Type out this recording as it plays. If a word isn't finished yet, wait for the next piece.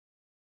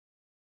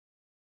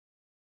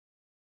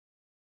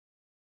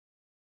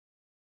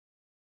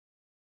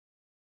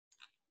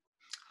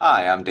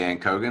Hi, I'm Dan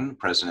Kogan,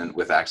 President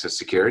with Access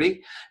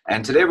Security,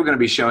 and today we're going to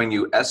be showing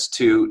you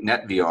S2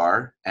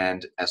 NetVR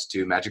and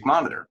S2 Magic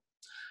Monitor.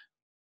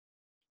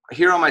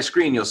 Here on my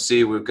screen you'll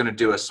see we're going to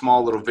do a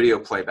small little video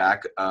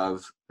playback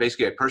of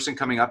basically a person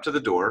coming up to the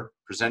door,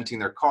 presenting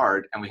their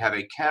card, and we have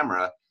a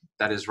camera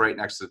that is right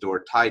next to the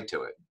door tied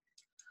to it.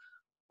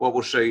 What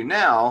we'll show you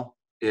now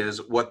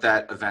is what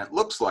that event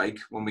looks like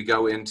when we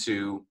go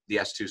into the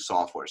S2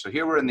 software. So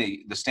here we're in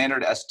the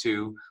standard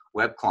S2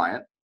 web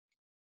client.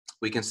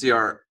 We can see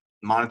our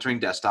monitoring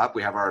desktop.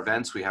 We have our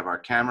events, we have our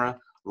camera,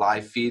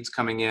 live feeds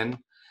coming in,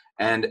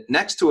 and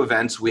next to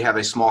events we have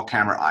a small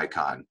camera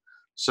icon.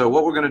 So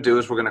what we're going to do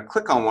is we're going to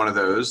click on one of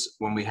those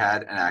when we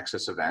had an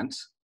access event,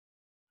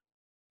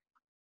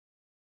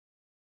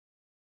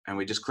 and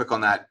we just click on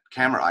that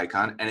camera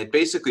icon, and it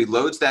basically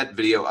loads that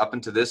video up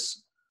into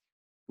this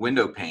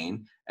window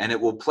pane, and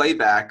it will play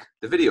back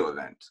the video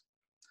event.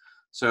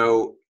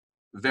 So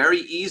very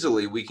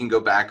easily we can go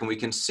back and we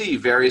can see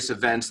various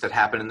events that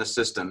happen in the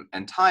system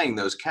and tying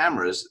those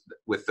cameras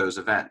with those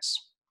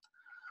events.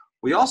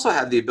 We also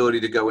have the ability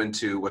to go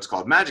into what's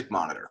called Magic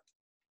Monitor.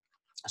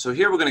 So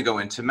here we're going to go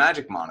into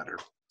Magic Monitor.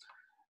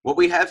 What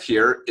we have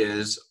here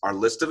is our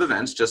list of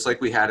events, just like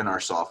we had in our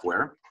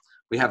software.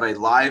 We have a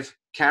live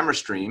camera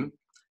stream,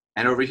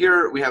 and over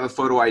here we have a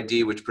photo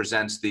ID which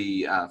presents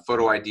the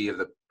photo ID of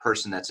the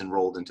person that's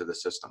enrolled into the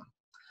system.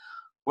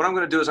 What I'm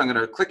going to do is I'm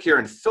going to click here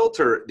and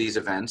filter these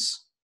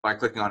events by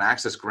clicking on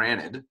Access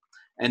Granted.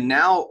 And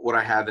now what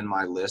I have in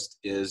my list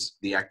is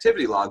the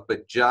activity log,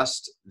 but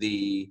just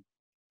the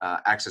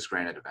Access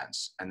Granted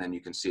events. And then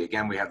you can see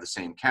again we have the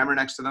same camera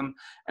next to them,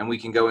 and we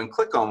can go and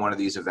click on one of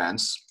these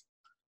events,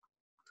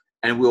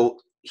 and we'll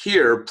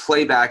here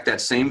play back that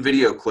same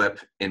video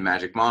clip in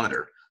Magic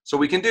Monitor. So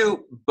we can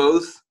do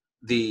both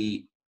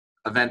the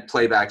event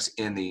playbacks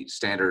in the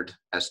standard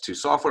S2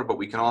 software, but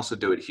we can also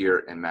do it here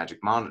in Magic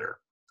Monitor.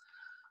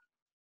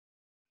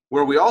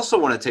 Where we also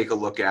want to take a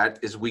look at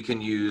is we can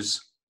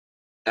use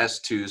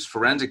S2's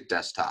Forensic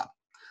Desktop.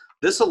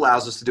 This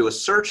allows us to do a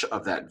search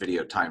of that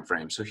video time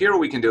frame. So here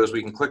what we can do is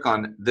we can click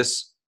on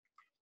this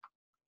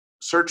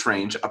search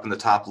range up in the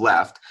top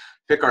left,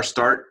 pick our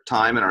start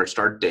time and our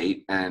start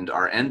date and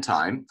our end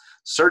time,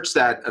 search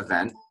that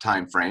event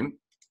time frame,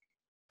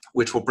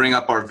 which will bring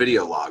up our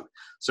video log.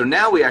 So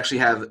now we actually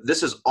have,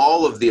 this is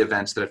all of the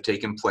events that have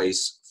taken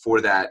place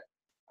for that,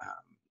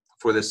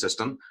 for this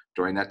system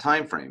during that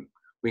time frame.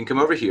 We can come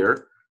over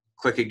here,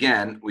 click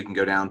again, we can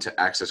go down to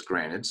Access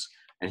Granted,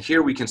 and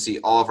here we can see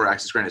all of our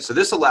Access Granted. So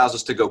this allows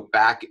us to go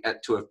back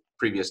to a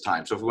previous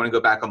time. So if we want to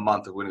go back a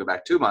month, if we want to go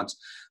back 2 months,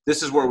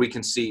 this is where we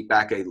can see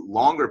back a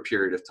longer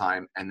period of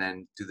time, and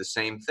then do the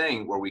same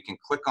thing where we can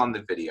click on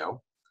the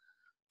video,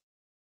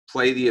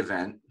 play the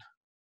event.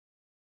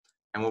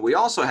 And what we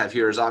also have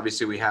here is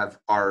obviously we have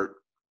our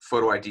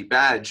photo ID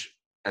badge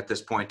at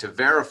this point to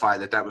verify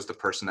that that was the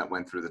person that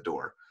went through the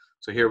door.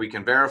 So here we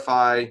can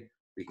verify,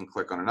 we can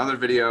click on another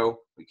video,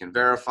 we can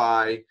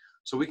verify.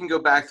 So we can go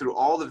back through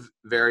all the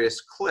various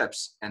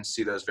clips and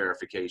see those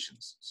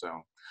verifications. So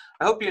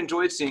I hope you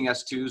enjoyed seeing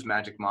S2's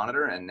Magic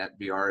Monitor and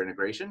NetVR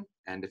integration.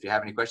 And if you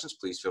have any questions,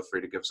 please feel free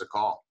to give us a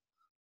call.